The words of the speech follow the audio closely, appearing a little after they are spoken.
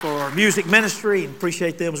For our music ministry, and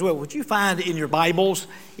appreciate them as well. Would you find in your Bibles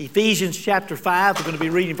Ephesians chapter 5? We're going to be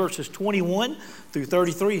reading verses 21 through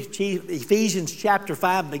 33. Ephesians chapter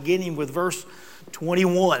 5, beginning with verse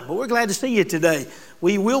 21. But we're glad to see you today.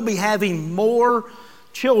 We will be having more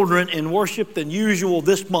children in worship than usual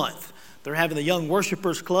this month. They're having the Young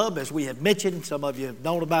Worshipers Club, as we have mentioned. Some of you have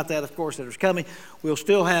known about that, of course, that is coming. We'll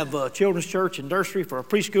still have children's church and nursery for our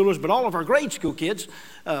preschoolers, but all of our grade school kids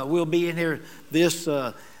will be in here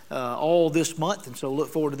all this month, and so look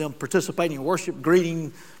forward to them participating in worship,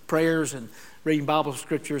 greeting, prayers, and reading Bible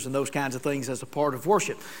scriptures and those kinds of things as a part of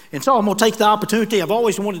worship. And so I'm going to take the opportunity. I've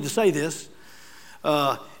always wanted to say this.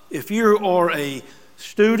 If you are a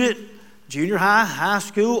student, junior high, high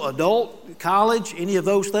school, adult, college, any of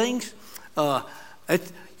those things, I'm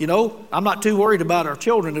not too worried about our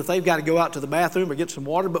children if they've got to go out to the bathroom or get some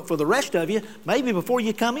water. But for the rest of you, maybe before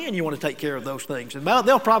you come in, you want to take care of those things. And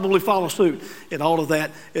they'll probably follow suit in all of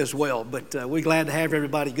that as well. But we're glad to have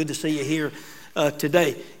everybody. Good to see you here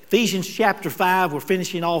today. Ephesians chapter 5, we're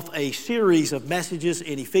finishing off a series of messages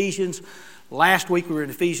in Ephesians. Last week we were in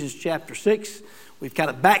Ephesians chapter 6. We've kind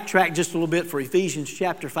of backtracked just a little bit for Ephesians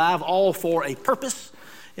chapter 5, all for a purpose.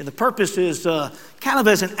 And the purpose is kind of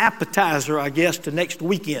as an appetizer, I guess, to next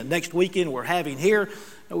weekend. Next weekend we're having here,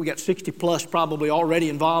 we got 60 plus probably already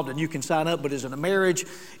involved, and you can sign up, but it's a marriage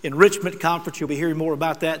enrichment conference. You'll be hearing more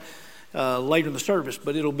about that later in the service,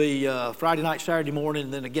 but it'll be Friday night, Saturday morning,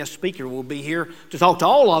 and then a guest speaker will be here to talk to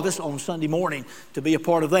all of us on Sunday morning to be a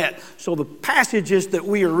part of that. So the passages that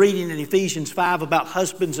we are reading in Ephesians 5 about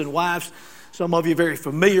husbands and wives, some of you are very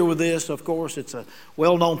familiar with this, of course. It's a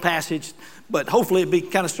well-known passage, but hopefully it'll be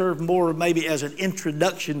kind of served more maybe as an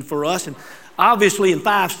introduction for us. And obviously in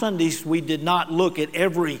 5 Sundays, we did not look at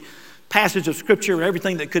every passage of Scripture or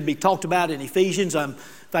everything that could be talked about in Ephesians. In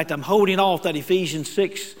fact, I'm holding off that Ephesians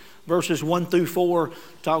 6 verses 1 through 4,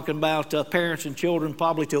 talking about parents and children,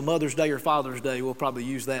 probably till Mother's Day or Father's Day. We'll probably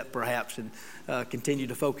use that perhaps and continue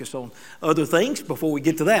to focus on other things before we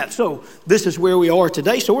get to that. So this is where we are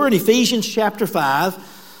today. So we're in Ephesians chapter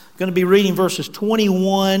 5, going to be reading verses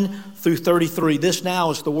 21 through 33. This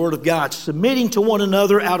now is the Word of God. Submitting to one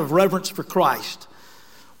another out of reverence for Christ.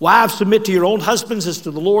 Wives, submit to your own husbands as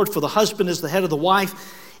to the Lord, for the husband is the head of the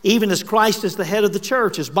wife, even as Christ is the head of the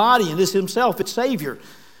church, his body, and is himself its Savior.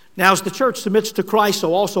 Now, as the church submits to Christ,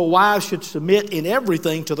 so also wives should submit in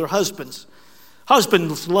everything to their husbands.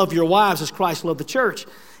 Husbands, love your wives as Christ loved the church,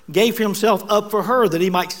 gave himself up for her, that he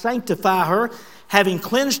might sanctify her, having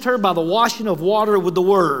cleansed her by the washing of water with the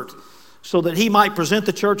word, so that he might present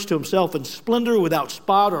the church to himself in splendor, without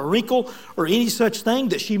spot or wrinkle or any such thing,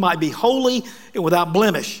 that she might be holy and without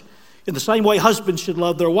blemish. In the same way, husbands should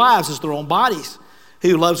love their wives as their own bodies. He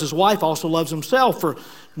who loves his wife also loves himself, for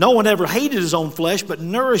no one ever hated his own flesh, but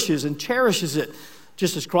nourishes and cherishes it,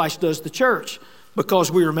 just as Christ does the church, because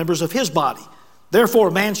we are members of his body. Therefore,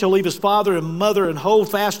 a man shall leave his father and mother and hold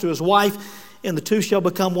fast to his wife, and the two shall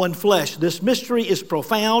become one flesh. This mystery is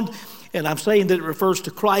profound, and I'm saying that it refers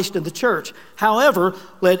to Christ and the church. However,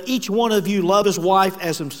 let each one of you love his wife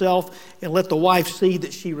as himself, and let the wife see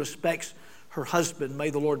that she respects her husband. May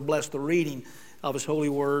the Lord bless the reading of his holy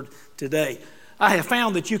word today. I have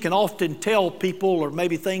found that you can often tell people or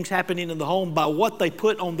maybe things happening in the home by what they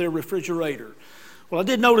put on their refrigerator. Well, I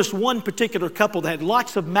did notice one particular couple that had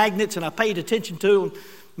lots of magnets, and I paid attention to them.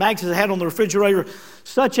 Magnets they had on the refrigerator,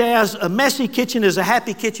 such as a messy kitchen is a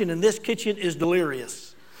happy kitchen, and this kitchen is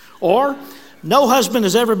delirious. Or, no husband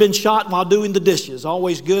has ever been shot while doing the dishes.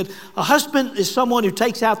 Always good. A husband is someone who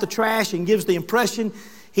takes out the trash and gives the impression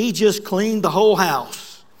he just cleaned the whole house.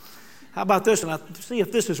 How about this? And I see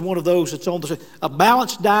if this is one of those that's on the... A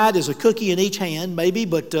balanced diet is a cookie in each hand, maybe,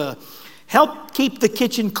 but help keep the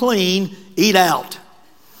kitchen clean, eat out.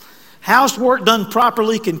 Housework done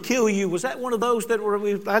properly can kill you. Was that one of those that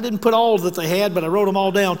were... I didn't put all that they had, but I wrote them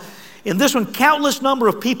all down. In this one, countless number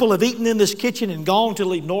of people have eaten in this kitchen and gone to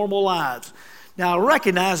lead normal lives. Now, I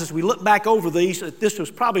recognize as we look back over these that this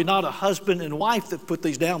was probably not a husband and wife that put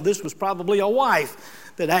these down. This was probably a wife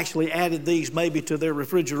that actually added these maybe to their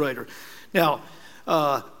refrigerator. Now,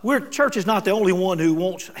 church is not the only one who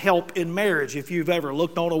wants help in marriage. If you've ever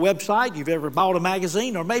looked on a website, you've ever bought a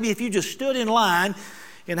magazine, or maybe if you just stood in line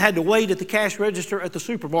and had to wait at the cash register at the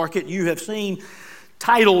supermarket, you have seen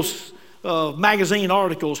titles of magazine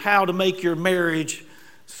articles, How to Make Your Marriage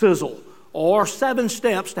Sizzle, or 7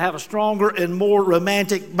 Steps to Have a Stronger and More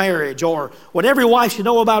Romantic Marriage, or What Every Wife Should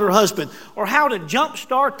Know About Her Husband, or How to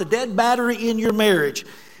Jumpstart the Dead Battery in Your Marriage.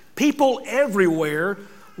 People everywhere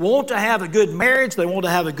want to have a good marriage. They want to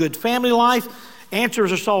have a good family life.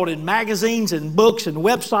 Answers are sought in magazines and books and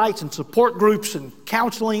websites and support groups and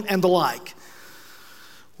counseling and the like.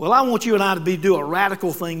 Well, I want you and I to do a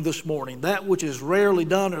radical thing this morning, that which is rarely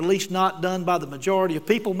done, or at least not done by the majority of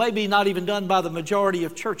people, maybe not even done by the majority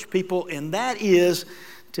of church people, and that is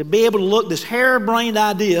to be able to look this harebrained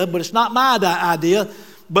idea, but it's not my idea,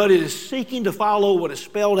 but it is seeking to follow what is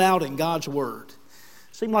spelled out in God's Word.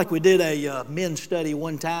 It seemed like we did a men's study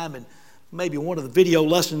one time, and maybe one of the video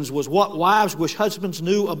lessons was what wives wish husbands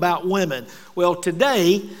knew about women. Well,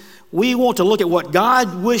 today, we want to look at what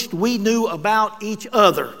God wished we knew about each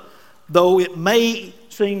other, though it may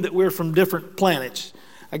seem that we're from different planets.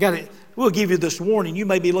 We'll give you this warning. You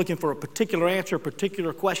may be looking for a particular answer, a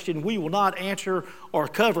particular question. We will not answer or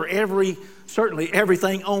cover certainly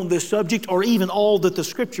everything on this subject, or even all that the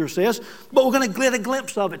Scripture says, but we're going to get a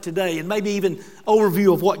glimpse of it today, and maybe even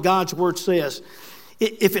overview of what God's Word says.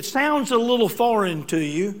 If it sounds a little foreign to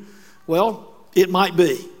you, well, it might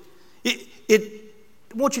be.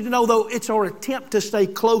 I want you to know, though, it's our attempt to stay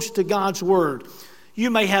close to God's Word.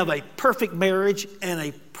 You may have a perfect marriage and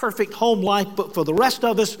a perfect home life, but for the rest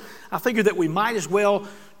of us, I figure that we might as well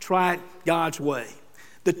try it God's way.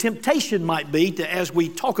 The temptation might be to, as we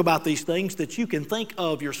talk about these things, that you can think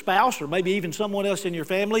of your spouse or maybe even someone else in your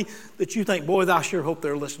family that you think, boy, I sure hope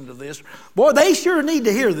they're listening to this. Boy, they sure need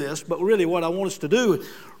to hear this. But really what I want us to do is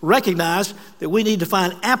recognize that we need to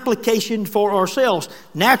find application for ourselves.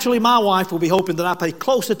 Naturally, my wife will be hoping that I pay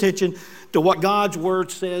close attention to what God's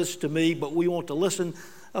Word says to me, but we want to listen,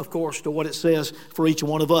 of course, to what it says for each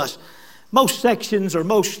one of us. Most sections or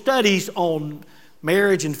most studies on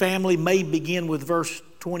marriage and family may begin with verse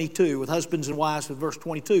 22, with husbands and wives with verse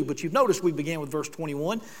 22, but you've noticed we began with verse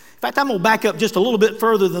 21. In fact, I'm going to back up just a little bit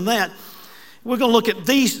further than that. We're going to look at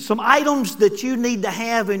some items that you need to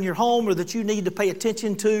have in your home, or that you need to pay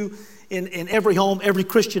attention to in every home, every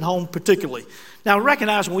Christian home particularly. Now,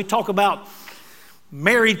 recognize when we talk about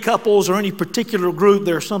married couples or any particular group,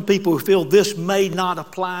 there are some people who feel this may not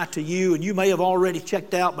apply to you, and you may have already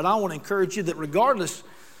checked out, but I want to encourage you that regardless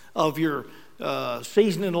of your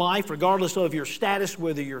season in life, regardless of your status,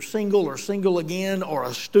 whether you're single or single again, or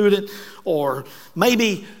a student, or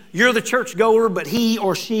maybe you're the churchgoer, but he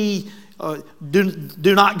or she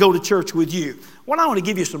do not go to church with you. Well, I want to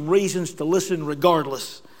give you some reasons to listen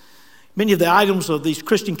regardless. Many of the items of these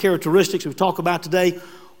Christian characteristics we talk about today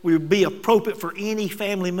would be appropriate for any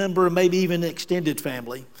family member, maybe even an extended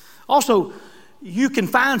family. Also, you can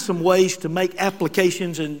find some ways to make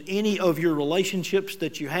applications in any of your relationships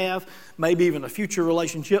that you have, maybe even a future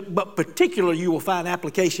relationship, but particularly you will find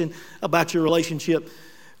application about your relationship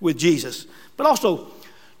with Jesus. But also,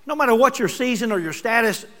 no matter what your season or your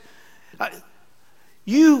status,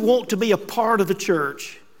 you want to be a part of a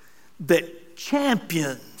church that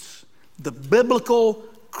champions the biblical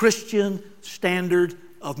Christian standard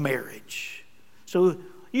of marriage. So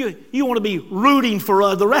you want to be rooting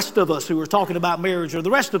for the rest of us who are talking about marriage, or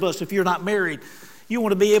the rest of us if you're not married. You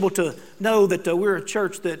want to be able to know that we're a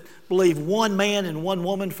church that believe one man and one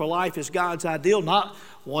woman for life is God's ideal, not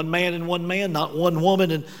one man and one man, not one woman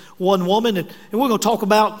and one woman. And we're going to talk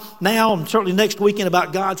about now, and certainly next weekend,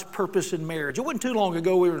 about God's purpose in marriage. It wasn't too long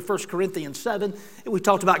ago we were in 1 Corinthians 7, and we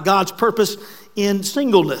talked about God's purpose in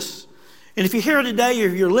singleness. And if you're here today, or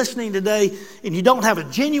you're listening today, and you don't have a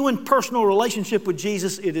genuine personal relationship with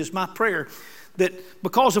Jesus, it is my prayer that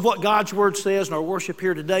because of what God's Word says in our worship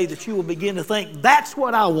here today, that you will begin to think, that's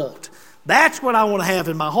what I want. That's what I want to have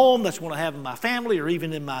in my home. That's what I have in my family, or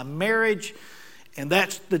even in my marriage. And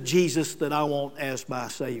that's the Jesus that I want as my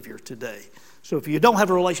Savior today. So if you don't have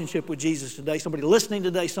a relationship with Jesus today, somebody listening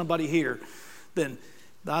today, somebody here, then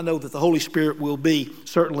I know that the Holy Spirit will be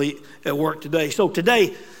certainly at work today. So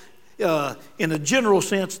today, in a general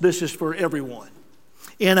sense, this is for everyone.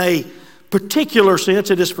 In a particular sense,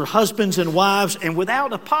 it is for husbands and wives, and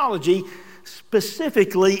without apology,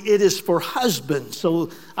 specifically, it is for husbands. So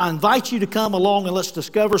I invite you to come along and let's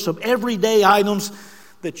discover some everyday items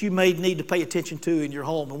that you may need to pay attention to in your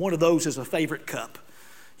home. And one of those is a favorite cup.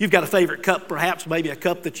 You've got a favorite cup, perhaps, maybe a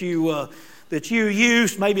cup that you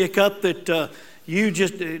use, maybe a cup that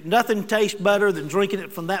nothing tastes better than drinking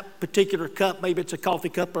it from that particular cup. Maybe it's a coffee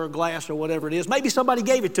cup or a glass or whatever it is. Maybe somebody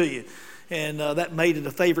gave it to you, and that made it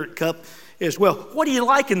a favorite cup as well. What do you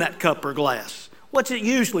like in that cup or glass? What's it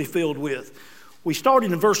usually filled with? We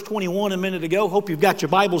started in verse 21 a minute ago. Hope you've got your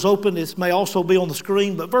Bibles open. This may also be on the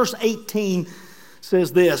screen, but verse 18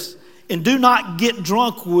 says this, "And do not get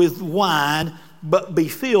drunk with wine, but be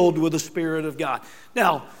filled with the Spirit of God."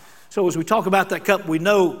 Now, so as we talk about that cup, we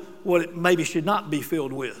know what it maybe should not be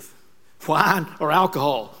filled with: wine or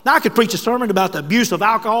alcohol. Now, I could preach a sermon about the abuse of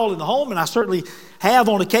alcohol in the home, and I certainly have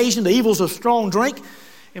on occasion, the evils of strong drink.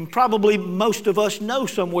 And probably most of us know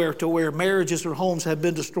somewhere to where marriages or homes have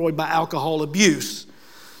been destroyed by alcohol abuse.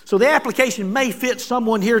 So the application may fit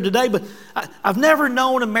someone here today, but I've never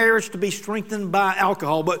known a marriage to be strengthened by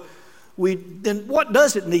alcohol. But then what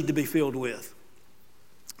does it need to be filled with?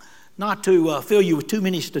 Not to fill you with too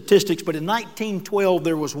many statistics, but in 1912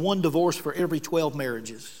 there was one divorce for every 12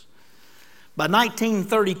 marriages. By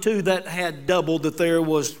 1932 that had doubled, that there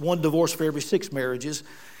was one divorce for every 6 marriages.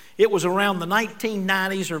 It was around the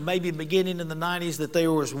 1990s or maybe beginning in the 90s that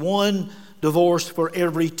there was one divorce for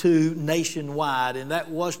every 2 nationwide. And that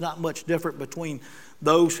was not much different between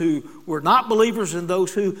those who were not believers and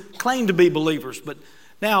those who claimed to be believers. But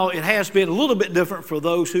now it has been a little bit different for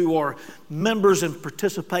those who are members and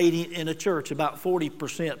participating in a church. About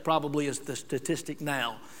 40% probably is the statistic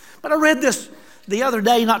now. But I read this the other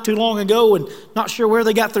day not too long ago, and not sure where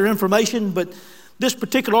they got their information, but this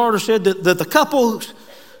particular article said that the couples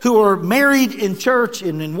who are married in church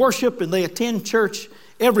and in worship, and they attend church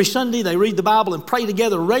every Sunday, they read the Bible and pray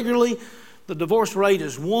together regularly, the divorce rate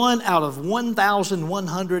is 1 out of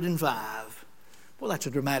 1,105. Well, that's a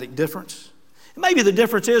dramatic difference. And maybe the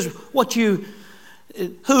difference is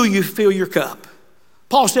who you fill your cup.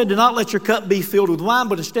 Paul said, do not let your cup be filled with wine,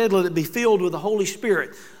 but instead let it be filled with the Holy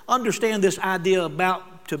Spirit. Understand this idea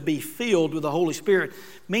about to be filled with the Holy Spirit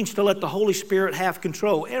means to let the Holy Spirit have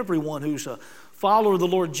control. Everyone who's a follower of the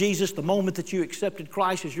Lord Jesus, the moment that you accepted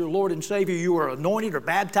Christ as your Lord and Savior, you are anointed or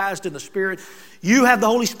baptized in the Spirit. You have the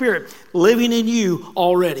Holy Spirit living in you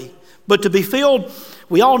already. But to be filled,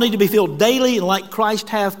 we all need to be filled daily and let Christ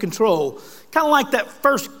have control. Kind of like that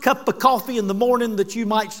first cup of coffee in the morning that you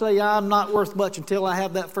might say, I'm not worth much until I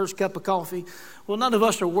have that first cup of coffee. Well, none of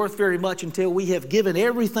us are worth very much until we have given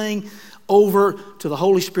everything over to the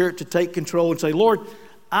Holy Spirit to take control and say, Lord,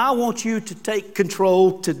 I want you to take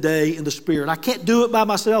control today in the Spirit. I can't do it by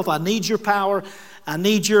myself. I need your power. I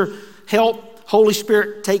need your help. Holy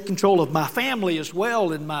Spirit, take control of my family as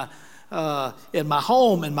well, in my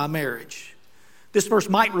home and my marriage. This verse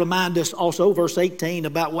might remind us also, verse 18,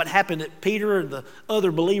 about what happened at Peter and the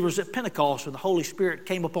other believers at Pentecost, and the Holy Spirit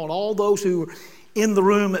came upon all those who were in the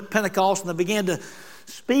room at Pentecost, and they began to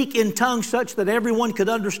speak in tongues such that everyone could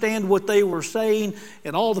understand what they were saying,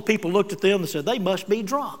 and all the people looked at them and said, they must be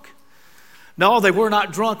drunk. No, they were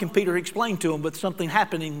not drunk, and Peter explained to them, but something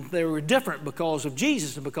happening, they were different because of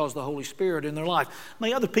Jesus and because of the Holy Spirit in their life.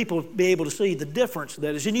 May other people be able to see the difference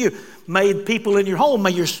that is in you. May people in your home,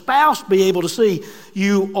 may your spouse be able to see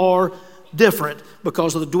you are different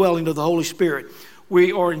because of the dwelling of the Holy Spirit.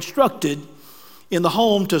 We are instructed in the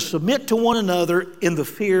home to submit to one another in the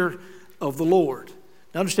fear of the Lord.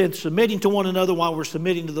 Now understand, submitting to one another while we're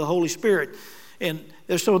submitting to the Holy Spirit. And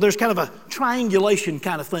so there's kind of a triangulation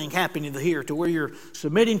kind of thing happening here, to where you're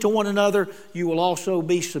submitting to one another. You will also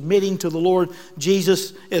be submitting to the Lord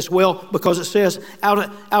Jesus as well, because it says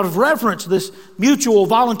out of reverence, this mutual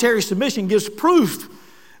voluntary submission gives proof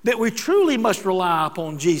that we truly must rely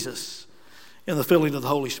upon Jesus in the filling of the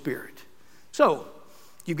Holy Spirit. So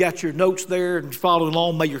you've got your notes there and following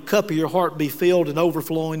along. May your cup of your heart be filled and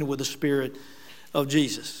overflowing with the Spirit of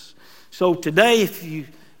Jesus. So today, if you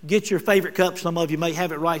get your favorite cup, some of you may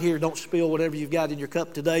have it right here. Don't spill whatever you've got in your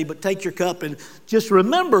cup today, but take your cup and just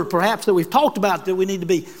remember perhaps that we've talked about that we need to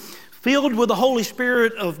be filled with the Holy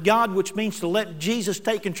Spirit of God, which means to let Jesus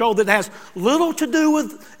take control. That has little to do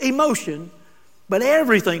with emotion, but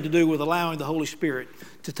everything to do with allowing the Holy Spirit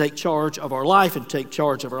to take charge of our life and take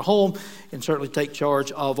charge of our home and certainly take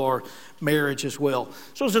charge of our marriage as well.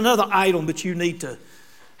 So there's another item that you need to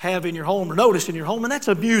have in your home or notice in your home, and that's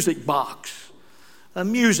a music box. A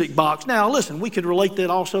music box. Now listen, we could relate that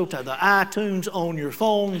also to the iTunes on your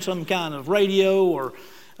phone, some kind of radio, or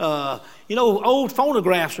old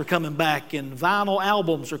phonographs are coming back, and vinyl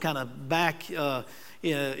albums are kind of back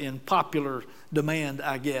in popular demand,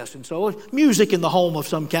 I guess. And so music in the home of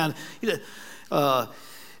some kind.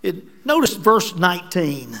 Notice verse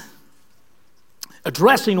 19.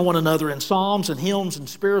 Addressing one another in psalms and hymns and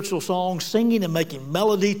spiritual songs, singing and making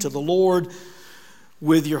melody to the Lord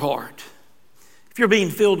with your heart. If you're being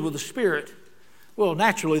filled with the Spirit, well,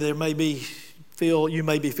 naturally you may be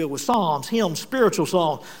filled with psalms, hymns, spiritual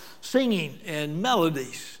songs, singing and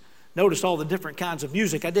melodies. Notice all the different kinds of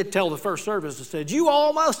music. I did tell the first service, I said, you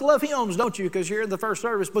all must love hymns, don't you, because you're in the first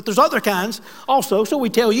service. But there's other kinds also. So we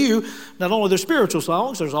tell you, not only there's spiritual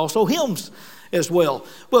songs, there's also hymns as well.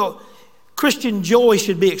 Well, Christian joy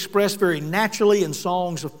should be expressed very naturally in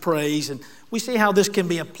songs of praise. And we see how this can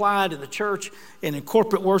be applied in the church and in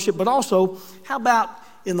corporate worship, but also, how about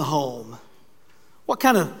in the home? What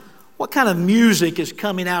kind of music is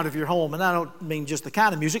coming out of your home? And I don't mean just the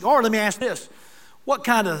kind of music. Or let me ask this.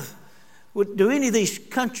 Do any of these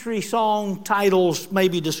country song titles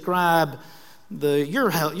maybe describe your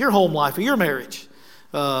home life or your marriage?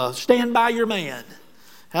 Stand by your man?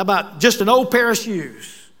 How about just an old pair of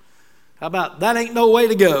shoes? How about that ain't no way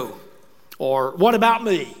to go? Or what about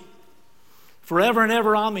me? Forever and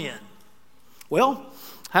ever I'm in. Well,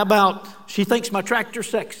 how about she thinks my tractor's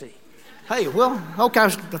sexy? Hey, well, okay, I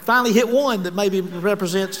finally hit one that maybe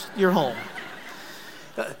represents your home.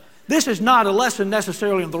 This is not a lesson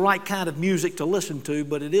necessarily on the right kind of music to listen to,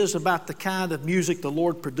 but it is about the kind of music the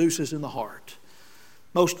Lord produces in the heart.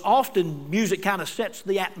 Most often, music kind of sets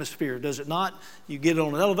the atmosphere, does it not? You get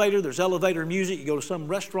on an elevator, there's elevator music. You go to some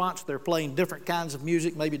restaurants, they're playing different kinds of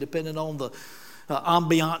music, maybe depending on the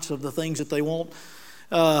ambiance of the things that they want.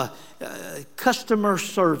 Customer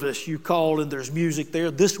service, you call, and there's music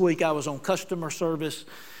there. This week I was on customer service,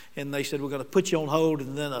 and they said, we're going to put you on hold,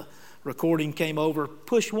 and then a recording came over.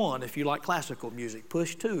 Push 1 if you like classical music.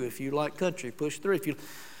 Push 2 if you like country. Push 3 if you...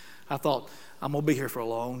 I thought, I'm going to be here for a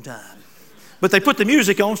long time. But they put the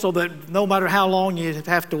music on so that no matter how long you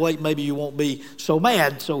have to wait, maybe you won't be so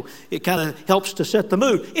mad. So it kind of helps to set the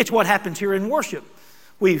mood. It's what happens here in worship.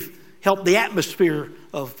 We've helped the atmosphere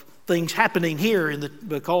of things happening here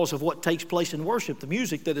because of what takes place in worship, the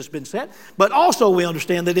music that has been set. But also we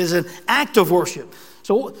understand that it is an act of worship.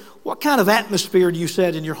 So what kind of atmosphere do you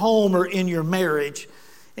set in your home or in your marriage?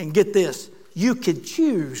 And get this, you can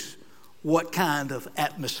choose what kind of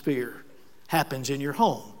atmosphere happens in your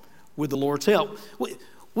home with the Lord's help.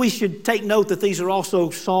 We should take note that these are also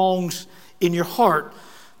songs in your heart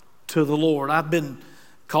to the Lord. I've been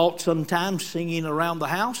caught sometimes singing around the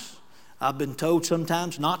house. I've been told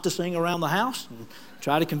sometimes not to sing around the house and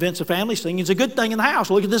try to convince a family singing's a good thing in the house.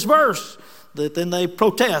 Look at this verse. Then they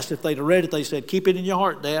protest. If they'd have read it, they said, keep it in your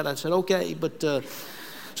heart, Dad. I said, okay. But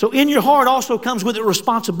so in your heart also comes with a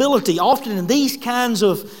responsibility. Often in these kinds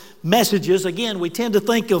of messages, again, we tend to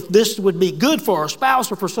think of this would be good for our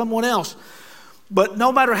spouse or for someone else. But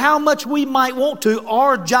no matter how much we might want to,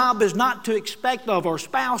 our job is not to expect of our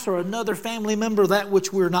spouse or another family member that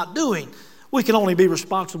which we're not doing. We can only be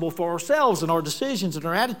responsible for ourselves and our decisions and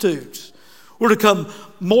our attitudes. We're to come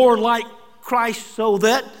more like Christ so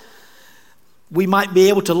that we might be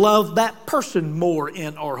able to love that person more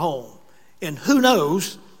in our home. And who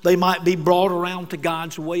knows, they might be brought around to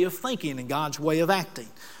God's way of thinking and God's way of acting.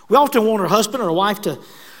 We often want our husband or our wife to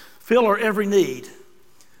fill our every need,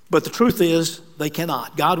 but the truth is they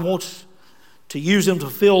cannot. God wants to use them to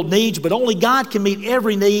fill needs, but only God can meet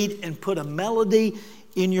every need and put a melody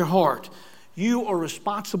in your heart. You are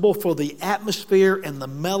responsible for the atmosphere and the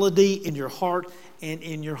melody in your heart and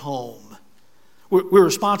in your home. We're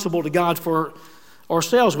responsible to God for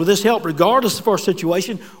ourselves. With this help, regardless of our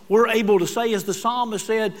situation, we're able to say, as the psalmist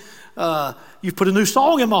said, you've put a new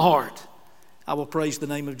song in my heart. I will praise the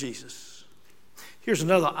name of Jesus. Here's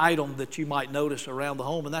another item that you might notice around the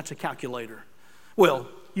home, and that's a calculator. Well,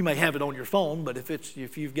 you may have it on your phone, but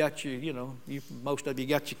if you've got most of you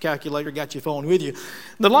got your calculator, got your phone with you.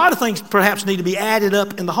 A lot of things perhaps need to be added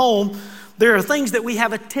up in the home. There are things that we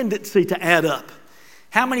have a tendency to add up.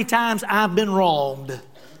 How many times I've been wronged,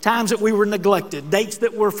 times that we were neglected, dates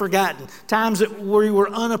that were forgotten, times that we were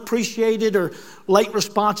unappreciated or late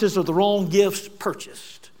responses or the wrong gifts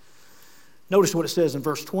purchased. Notice what it says in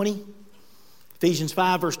verse 20. Ephesians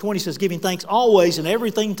 5 verse 20 says, giving thanks always and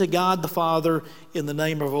everything to God the Father in the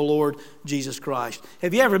name of our Lord Jesus Christ.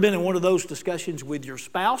 Have you ever been in one of those discussions with your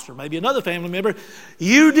spouse or maybe another family member?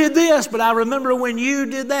 You did this, but I remember when you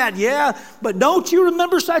did that. Yeah, but don't you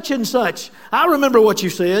remember such and such? I remember what you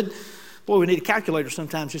said. Boy, we need a calculator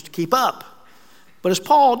sometimes just to keep up. But as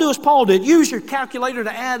Paul did, use your calculator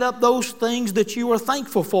to add up those things that you are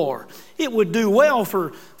thankful for. It would do well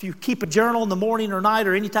if you keep a journal in the morning or night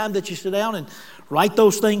or any time that you sit down and write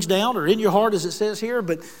those things down, or in your heart as it says here.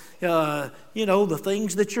 But, the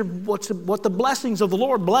things that what the blessings of the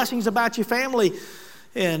Lord, blessings about your family,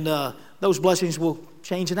 and those blessings will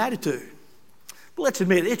change an attitude. But let's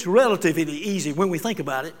admit, it's relatively easy when we think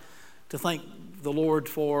about it to thank the Lord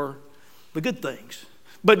for the good things.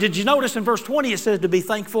 But did you notice in verse 20 it says to be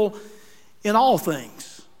thankful in all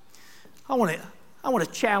things? I want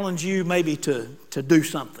to challenge you maybe to do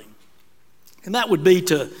something. And that would be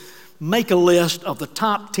to make a list of the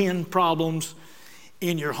top 10 problems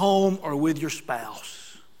in your home or with your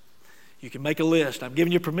spouse. You can make a list. I'm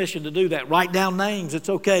giving you permission to do that. Write down names. It's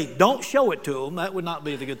okay. Don't show it to them. That would not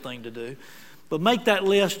be the good thing to do. But make that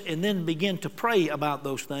list and then begin to pray about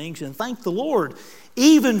those things and thank the Lord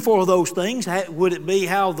even for those things. Would it be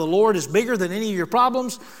how the Lord is bigger than any of your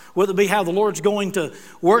problems? Would it be how the Lord's going to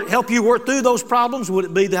help you work through those problems? Would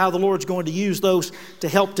it be how the Lord's going to use those to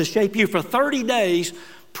help to shape you? For 30 days,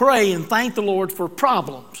 pray and thank the Lord for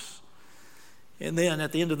problems. And then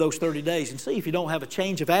at the end of those 30 days, and see if you don't have a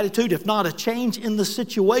change of attitude, if not a change in the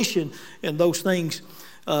situation and those things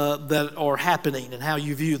that are happening and how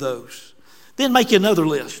you view those. Then make you another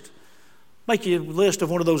list. Make you a list of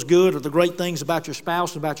one of those good or the great things about your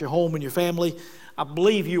spouse, about your home and your family. I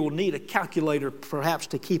believe you will need a calculator perhaps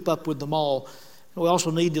to keep up with them all. We also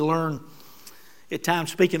need to learn at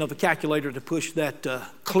times, speaking of a calculator, to push that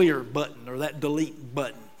clear button or that delete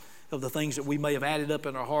button of the things that we may have added up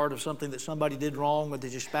in our heart of something that somebody did wrong or that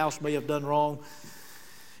your spouse may have done wrong.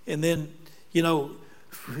 And then,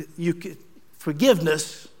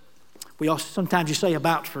 forgiveness, sometimes you say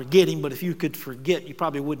about forgetting, but if you could forget, you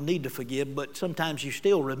probably wouldn't need to forgive, but sometimes you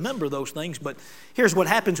still remember those things. But here's what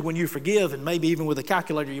happens when you forgive, and maybe even with a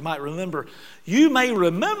calculator you might remember. You may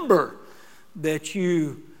remember that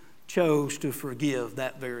you chose to forgive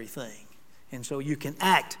that very thing. And so you can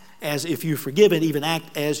act as if you forgive and even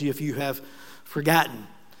act as if you have forgotten.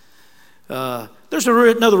 There's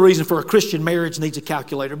another reason for a Christian marriage needs a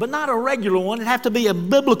calculator, but not a regular one. It'd have to be a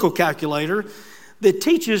biblical calculator that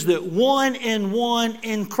teaches that 1 and 1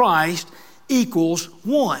 in Christ equals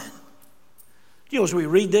 1. As we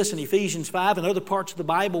read this in Ephesians 5 and other parts of the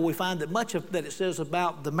Bible, we find that much of that it says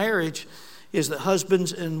about the marriage is that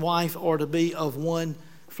husbands and wife are to be of one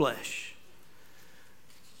flesh.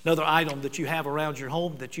 Another item that you have around your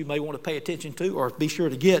home that you may want to pay attention to or be sure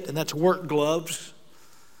to get, and that's work gloves.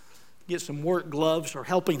 Get some work gloves or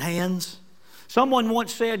helping hands. Someone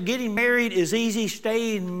once said, getting married is easy,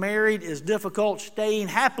 staying married is difficult. Staying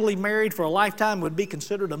happily married for a lifetime would be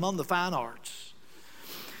considered among the fine arts.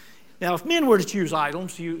 Now, if men were to choose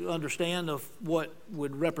items, you understand of what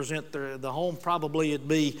would represent the home, probably it'd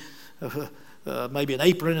be maybe an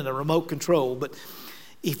apron and a remote control. But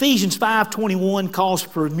Ephesians 5:21 calls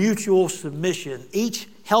for mutual submission, each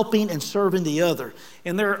helping and serving the other.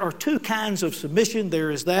 And there are two kinds of submission.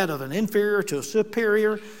 There is that of an inferior to a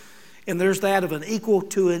superior, and there's that of an equal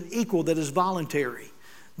to an equal that is voluntary.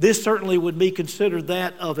 This certainly would be considered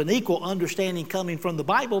that of an equal understanding coming from the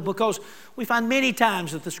Bible, because we find many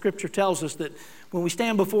times that the Scripture tells us that when we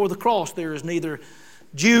stand before the cross, there is neither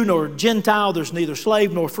Jew nor Gentile, there's neither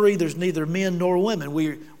slave nor free, there's neither men nor women.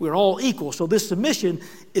 We're all equal. So this submission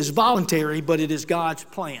is voluntary, but it is God's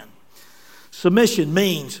plan. Submission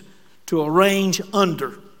means to arrange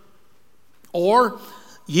under or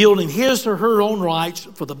yielding his or her own rights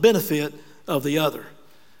for the benefit of the other.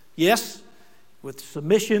 Yes, with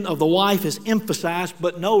submission of the wife is emphasized,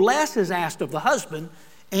 but no less is asked of the husband,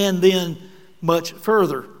 and then much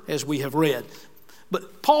further, as we have read.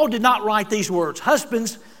 But Paul did not write these words,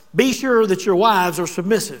 husbands, be sure that your wives are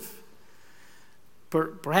submissive.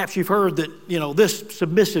 Perhaps you've heard that, this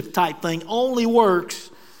submissive type thing only works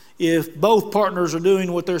if both partners are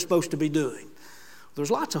doing what they're supposed to be doing. There's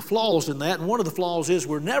lots of flaws in that, and one of the flaws is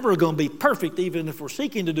we're never going to be perfect even if we're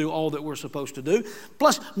seeking to do all that we're supposed to do.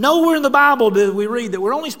 Plus, nowhere in the Bible do we read that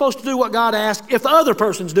we're only supposed to do what God asks if the other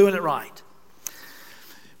person's doing it right.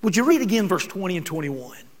 Would you read again verse 20 and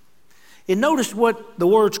 21? And notice what the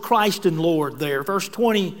words Christ and Lord there, verse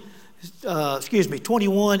 21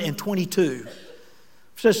 and 22. It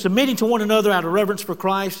says, submitting to one another out of reverence for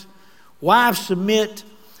Christ, wives submit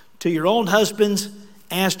to your own husbands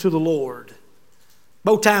as to the Lord.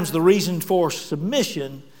 Both times the reason for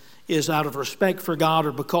submission is out of respect for God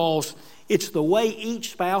or because it's the way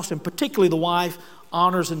each spouse, and particularly the wife,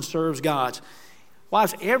 honors and serves God.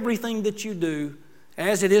 Wives, everything that you do,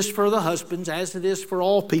 as it is for the husbands, as it is for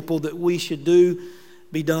all people, that we should do,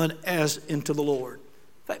 be done as unto the Lord.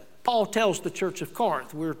 In fact, Paul tells the church of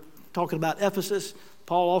Corinth, we're talking about Ephesus,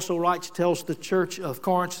 Paul also tells the church of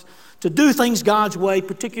Corinth to do things God's way,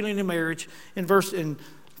 particularly in marriage. In 1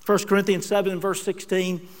 Corinthians 7 and verse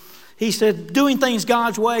 16, he said, doing things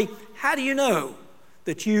God's way, how do you know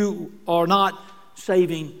that you are not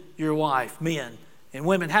saving your wife? Men and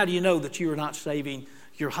women, how do you know that you are not saving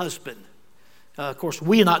your husband? Of course,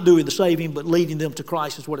 we are not doing the saving, but leading them to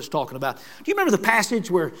Christ is what it's talking about. Do you remember the passage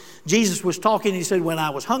where Jesus was talking? He said, when I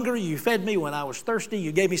was hungry, you fed me. When I was thirsty,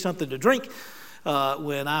 you gave me something to drink.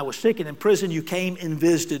 When I was sick and in prison, you came and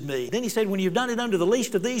visited me. Then he said, when you've done it unto the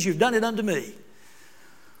least of these, you've done it unto me.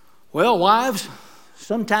 Well, wives,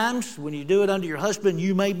 sometimes when you do it unto your husband,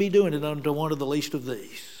 you may be doing it unto one of the least of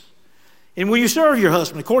these. And when you serve your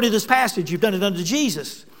husband, according to this passage, you've done it unto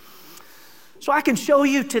Jesus. So I can show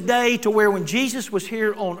you today to where when Jesus was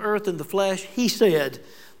here on earth in the flesh, he said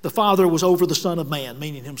the Father was over the Son of Man,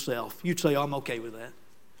 meaning himself. You'd say, I'm okay with that.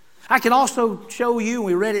 I can also show you, and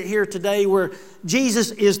we read it here today, where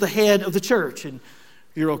Jesus is the head of the church, and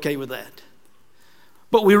you're okay with that.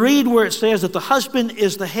 But we read where it says that the husband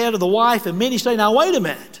is the head of the wife, and many say, now wait a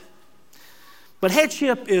minute. But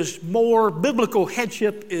biblical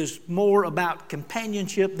headship is more about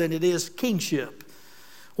companionship than it is kingship.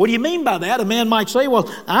 What do you mean by that? A man might say,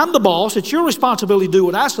 well, I'm the boss. It's your responsibility to do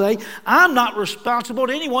what I say. I'm not responsible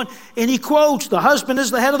to anyone. And he quotes, the husband is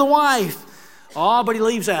the head of the wife. Oh, but he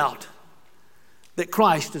leaves out that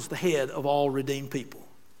Christ is the head of all redeemed people.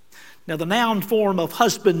 Now, the noun form of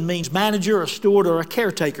husband means manager, a steward, or a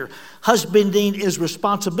caretaker. Husbanding is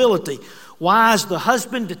responsibility. Why is the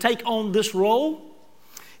husband to take on this role?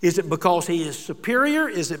 Is it because he is superior?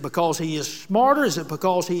 Is it because he is smarter? Is it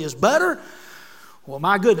because he is better? Well,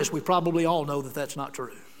 my goodness, we probably all know that that's not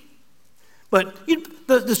true. But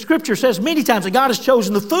the Scripture says many times that God has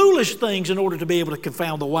chosen the foolish things in order to be able to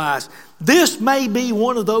confound the wise. This may be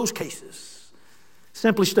one of those cases.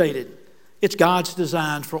 Simply stated, it's God's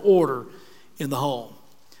design for order in the home.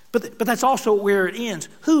 But that's also where it ends.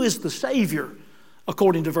 Who is the Savior,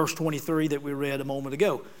 according to verse 23 that we read a moment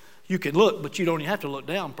ago? You can look, but you don't even have to look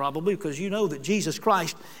down probably, because you know that Jesus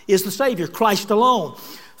Christ is the Savior, Christ alone.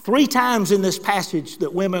 3 times in this passage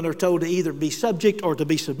that women are told to either be subject or to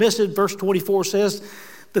be submissive. Verse 24 says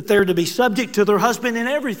that they're to be subject to their husband in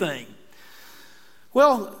everything.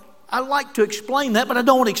 Well, I like to explain that, but I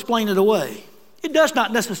don't want to explain it away. It does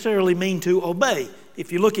not necessarily mean to obey.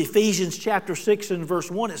 If you look at Ephesians chapter 6 and verse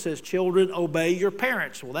 1, it says, children, obey your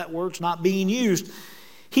parents. Well, that word's not being used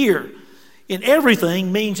here. In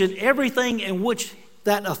everything means in everything in which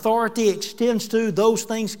that authority extends to, those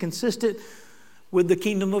things consistent with the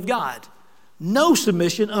kingdom of God. No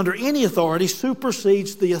submission under any authority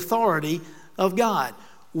supersedes the authority of God.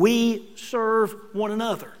 We serve one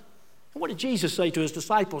another. And what did Jesus say to his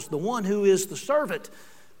disciples? The one who is the servant,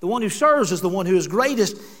 the one who serves is the one who is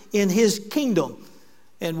greatest in his kingdom.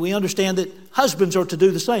 And we understand that husbands are to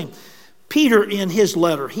do the same. Peter, in his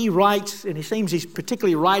letter, he writes, and it seems he's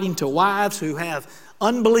particularly writing to wives who have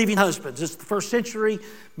unbelieving husbands. It's the first century.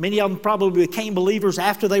 Many of them probably became believers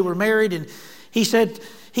after they were married. And he said,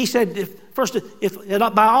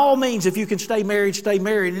 by all means, if you can stay married, stay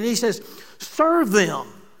married. And he says, serve them,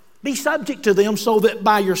 be subject to them, so that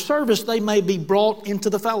by your service they may be brought into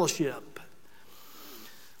the fellowship.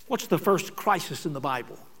 What's the first crisis in the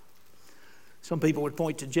Bible? Some people would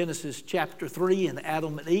point to Genesis chapter 3 and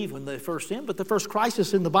Adam and Eve when they first sinned, but the first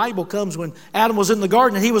crisis in the Bible comes when Adam was in the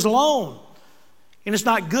garden and he was alone. And it's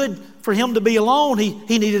not good for him to be alone.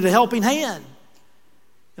 He needed a helping hand.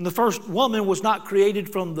 And the first woman was not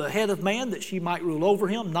created from the head of man that she might rule over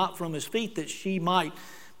him, not from his feet that she might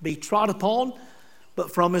be trod upon,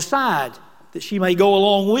 but from his side that she may go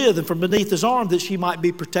along with, and from beneath his arm that she might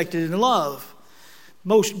be protected in love.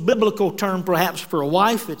 Most biblical term perhaps for a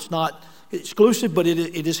wife, it's not exclusive, but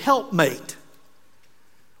it is helpmate.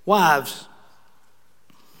 Wives,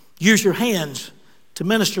 use your hands to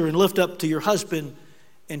minister and lift up to your husband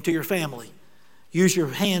and to your family. Use your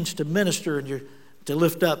hands to minister and to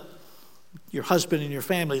lift up your husband and your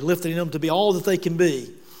family, lifting them to be all that they can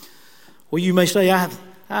be. Well, you may say, I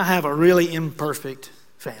have a really imperfect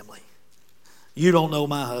family. You don't know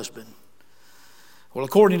my husband. Well,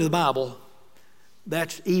 according to the Bible,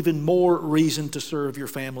 that's even more reason to serve your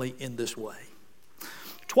family in this way.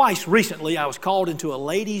 Twice recently, I was called into a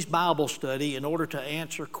ladies' Bible study in order to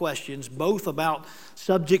answer questions, both about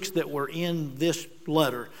subjects that were in this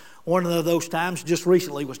letter. One of those times, just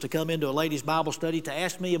recently, was to come into a ladies' Bible study to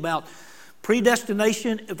ask me about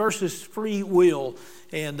predestination versus free will.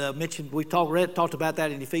 And we talked about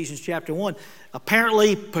that in Ephesians chapter 1.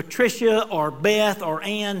 Apparently, Patricia or Beth or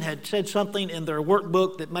Ann had said something in their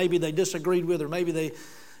workbook that maybe they disagreed with, or maybe they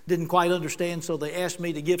didn't quite understand, so they asked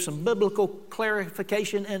me to give some biblical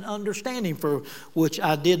clarification and understanding, for which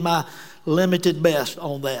I did my limited best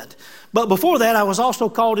on that. But before that, I was also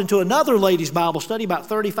called into another ladies' Bible study, about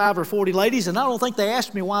 35 or 40 ladies, and I don't think they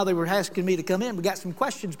asked me why they were asking me to come in. We got some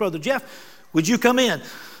questions. Brother Jeff, would you come in?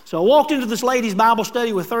 So I walked into this ladies' Bible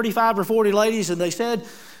study with 35 or 40 ladies, and they said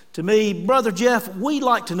to me, Brother Jeff, we'd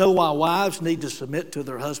like to know why wives need to submit to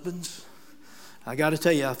their husbands. I got to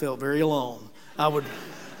tell you, I felt very alone. I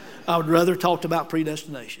would rather talk about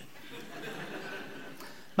predestination.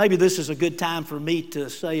 Maybe this is a good time for me to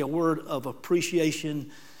say a word of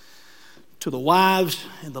appreciation to the wives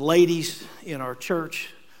and the ladies in our church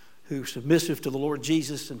who are submissive to the Lord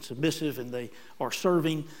Jesus and submissive, and they are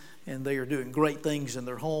serving, and they are doing great things in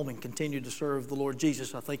their home and continue to serve the Lord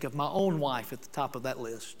Jesus. I think of my own wife at the top of that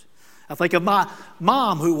list. I think of my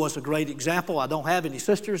mom, who was a great example. I don't have any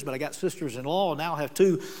sisters, but I got sisters-in-law, and now I have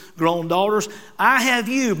 2 grown daughters. I have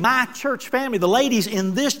you, my church family, the ladies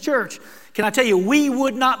in this church. Can I tell you, we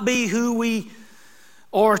would not be who we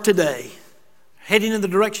are today, heading in the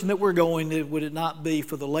direction that we're going, would it not be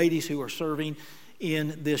for the ladies who are serving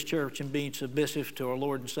in this church and being submissive to our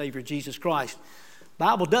Lord and Savior Jesus Christ. The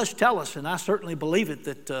Bible does tell us, and I certainly believe it,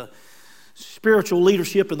 that spiritual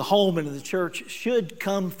leadership in the home and in the church should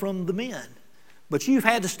come from the men. But you've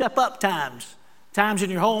had to step up times in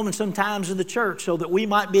your home and sometimes in the church, so that we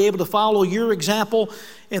might be able to follow your example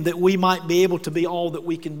and that we might be able to be all that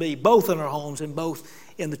we can be, both in our homes and both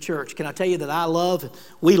in the church. Can I tell you that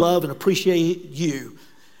we love and appreciate you,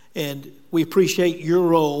 and we appreciate your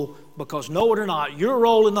role, because know it or not, your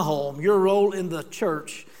role in the home, your role in the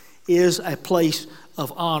church is a place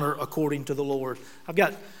of honor according to the Lord. I've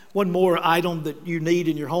got one more item that you need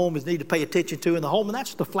in your home, is need to pay attention to in the home, and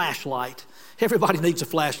that's the flashlight. Everybody needs a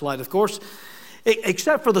flashlight, of course.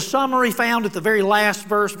 Except for the summary found at the very last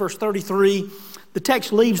verse, verse 33, the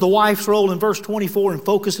text leaves the wife's role in verse 24 and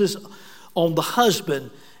focuses on the husband,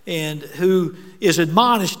 and who is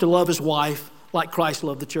admonished to love his wife like Christ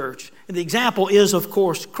loved the church. And the example is, of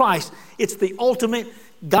course, Christ. It's the ultimate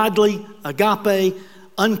godly, agape,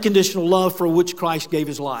 unconditional love for which Christ gave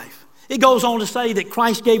his life. It goes on to say that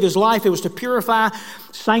Christ gave his life. It was to purify,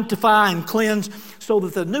 sanctify, and cleanse, so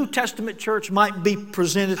that the New Testament church might be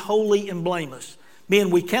presented holy and blameless. Men,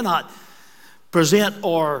 we cannot present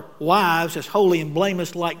our wives as holy and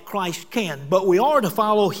blameless like Christ can, but we are to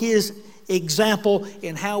follow his example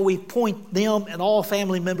in how we point them and all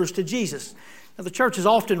family members to Jesus. Now, the church is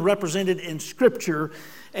often represented in Scripture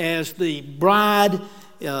as the bride.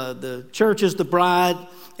 The church is the bride,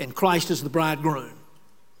 and Christ is the bridegroom.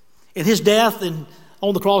 And his death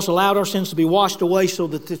on the cross allowed our sins to be washed away, so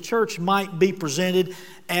that the church might be presented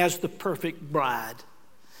as the perfect bride.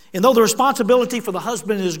 And though the responsibility for the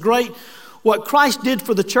husband is great, what Christ did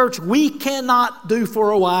for the church, we cannot do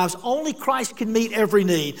for our wives. Only Christ can meet every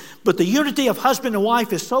need. But the unity of husband and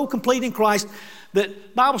wife is so complete in Christ that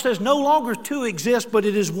the Bible says no longer two exist, but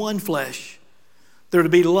it is one flesh. They're to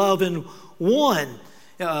be love in one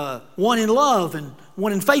in love and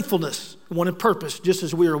one in faithfulness, one in purpose, just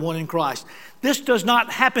as we are one in Christ. This does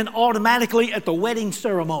not happen automatically at the wedding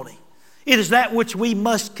ceremony. It is that which we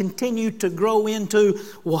must continue to grow into,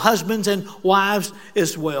 well, husbands and wives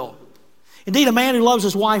as well. Indeed, a man who loves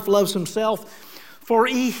his wife loves himself, for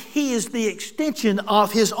he is the extension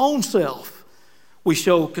of his own self. We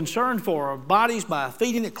show concern for our bodies by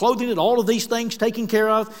feeding it, clothing it, all of these things taken care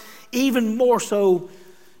of, even more so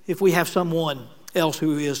if we have someone else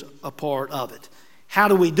who is a part of it. How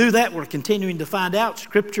do we do that? We're continuing to find out.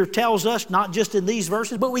 Scripture tells us, not just in these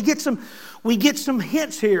verses, but we get some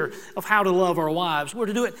hints here of how to love our wives. We're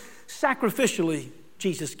to do it sacrificially.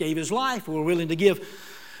 Jesus gave his life. We're willing to give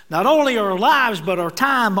not only our lives, but our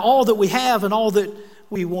time, all that we have and all that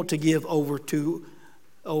we want to give over to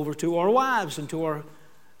our wives and to our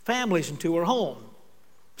families and to our home.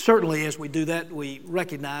 Certainly, as we do that, we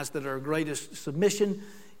recognize that our greatest submission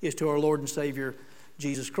is to our Lord and Savior,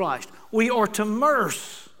 Jesus Christ. We are to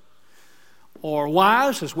immerse our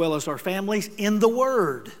wives as well as our families in the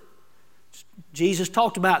Word. Jesus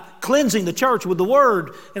talked about cleansing the church with the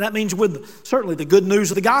Word, and that means with certainly the good news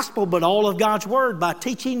of the gospel, but all of God's Word, by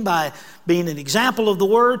teaching, by being an example of the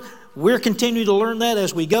Word. We're continuing to learn that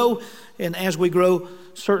as we go and as we grow,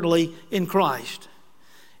 certainly in Christ.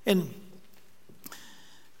 And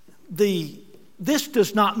this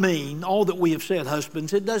does not mean all that we have said,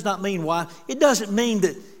 husbands. It does not mean why. It doesn't mean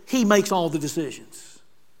that he makes all the decisions.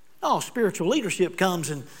 No, spiritual leadership comes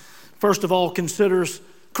and first of all considers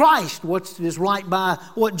Christ, what is right by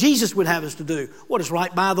what Jesus would have us to do, what is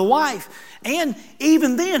right by the wife. And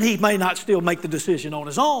even then, he may not still make the decision on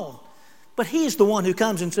his own. But he is the one who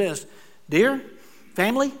comes and says, dear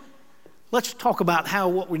family, let's talk about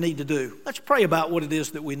what we need to do. Let's pray about what it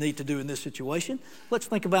is that we need to do in this situation. Let's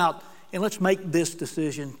think about and let's make this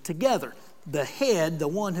decision together. The head, the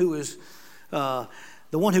one who is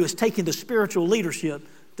taking the spiritual leadership,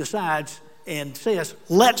 decides and says,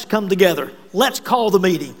 let's come together. Let's call the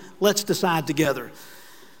meeting. Let's decide together.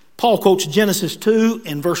 Paul quotes Genesis 2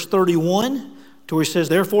 in verse 31, to where he says,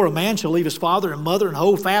 therefore a man shall leave his father and mother and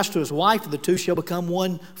hold fast to his wife, and the two shall become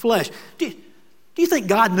one flesh. Do you think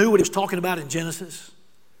God knew what he was talking about in Genesis?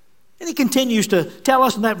 And he continues to tell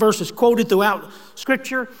us, and that verse is quoted throughout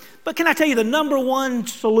Scripture. But can I tell you, the number one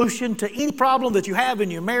solution to any problem that you have in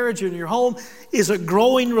your marriage or in your home is a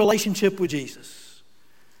growing relationship with Jesus.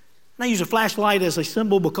 And I use a flashlight as a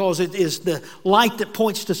symbol because it is the light that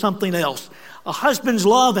points to something else. A husband's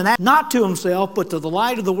love and act not to himself, but to the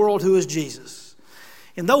light of the world who is Jesus.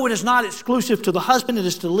 And though it is not exclusive to the husband, it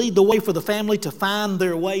is to lead the way for the family to find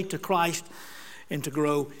their way to Christ and to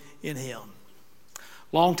grow in him.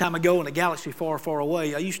 Long time ago in a galaxy far, far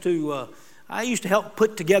away, I used to help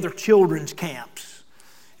put together children's camps.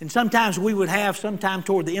 And sometimes we would have, sometime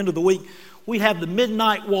toward the end of the week, we'd have the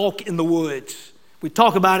midnight walk in the woods. We'd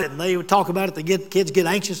talk about it, and they would talk about it. The kids get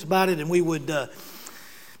anxious about it, and we would,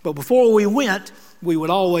 but before we went, we would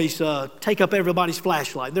always take up everybody's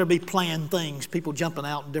flashlight. There'd be planned things, people jumping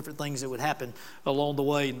out and different things that would happen along the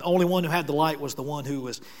way. And the only one who had the light was the one who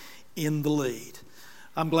was in the lead.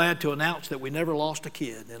 I'm glad to announce that we never lost a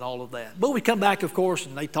kid in all of that. But we come back, of course,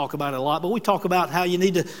 and they talk about it a lot. But we talk about how you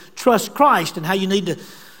need to trust Christ and how you need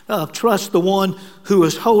to trust the one who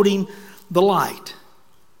is holding the light.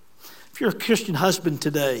 If you're a Christian husband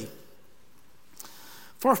today,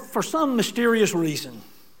 for some mysterious reason,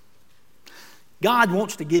 God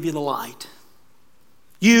wants to give you the light.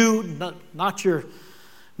 You,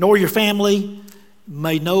 nor your family,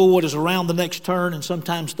 may know what is around the next turn, and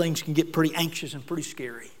sometimes things can get pretty anxious and pretty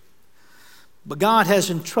scary. But God has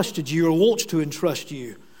entrusted you, or wants to entrust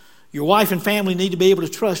you. Your wife and family need to be able to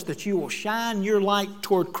trust that you will shine your light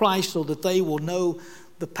toward Christ so that they will know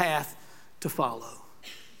the path to follow.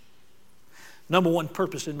 Number one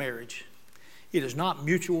purpose in marriage, it is not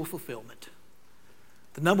mutual fulfillment.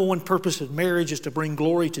 The number one purpose of marriage is to bring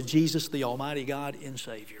glory to Jesus, the Almighty God and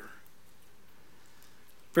Savior.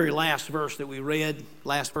 Very last verse that we read,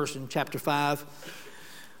 last verse in chapter 5.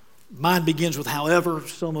 Mine begins with however.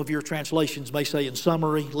 Some of your translations may say in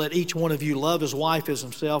summary, let each one of you love his wife as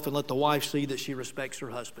himself, and let the wife see that she respects her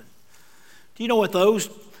husband. Do you know what those,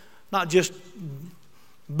 not just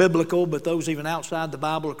biblical, but those even outside the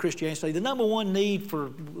Bible or Christianity say? The number one need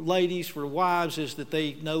for ladies, for wives, is that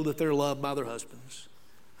they know that they're loved by their husbands.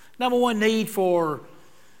 Number one need for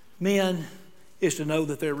men is to know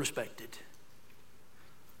that they're respected.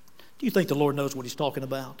 Do you think the Lord knows what He's talking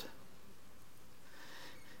about?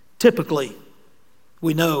 Typically,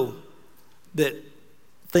 we know that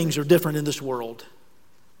things are different in this world.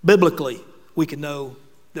 Biblically, we can know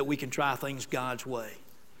that we can try things God's way.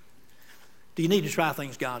 Do you need to try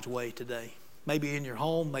things God's way today? Maybe in your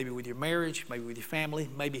home, maybe with your marriage, maybe with your family,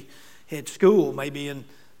 maybe at school, maybe in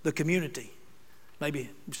the community.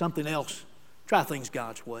 Maybe something else. Try things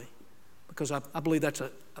God's way. Because I believe that's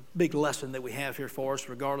a big lesson that we have here for us,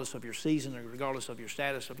 regardless of your season or regardless of your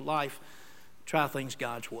status of life. Try things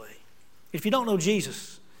God's way. If you don't know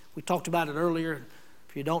Jesus, we talked about it earlier.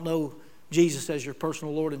 If you don't know Jesus as your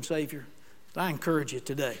personal Lord and Savior, I encourage you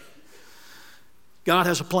today. God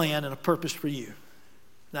has a plan and a purpose for you.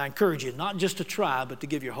 And I encourage you not just to try, but to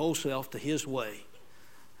give your whole self to His way.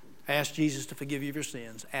 Ask Jesus to forgive you of your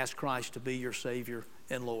sins. Ask Christ to be your Savior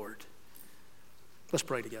and Lord. Let's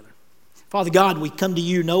pray together. Father God, we come to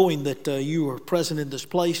you knowing that you are present in this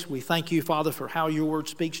place. We thank you, Father, for how your word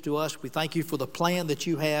speaks to us. We thank you for the plan that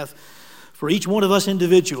you have for each one of us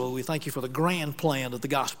individually. We thank you for the grand plan of the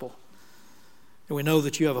gospel. And we know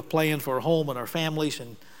that you have a plan for our home and our families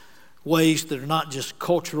in ways that are not just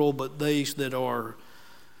cultural, but ways that are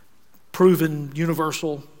proven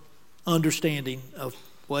universal understanding of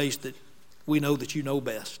ways that we know that you know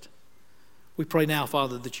best. We pray now,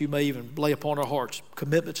 Father, that you may even lay upon our hearts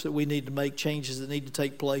commitments that we need to make, changes that need to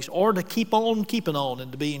take place, or to keep on keeping on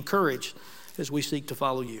and to be encouraged as we seek to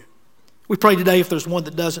follow you. We pray today, if there's one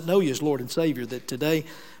that doesn't know you as Lord and Savior, that today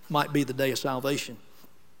might be the day of salvation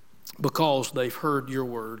because they've heard your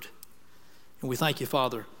word. And we thank you,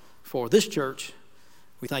 Father, for this church.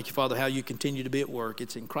 We thank you, Father, how you continue to be at work.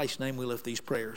 It's in Christ's name we lift these prayers.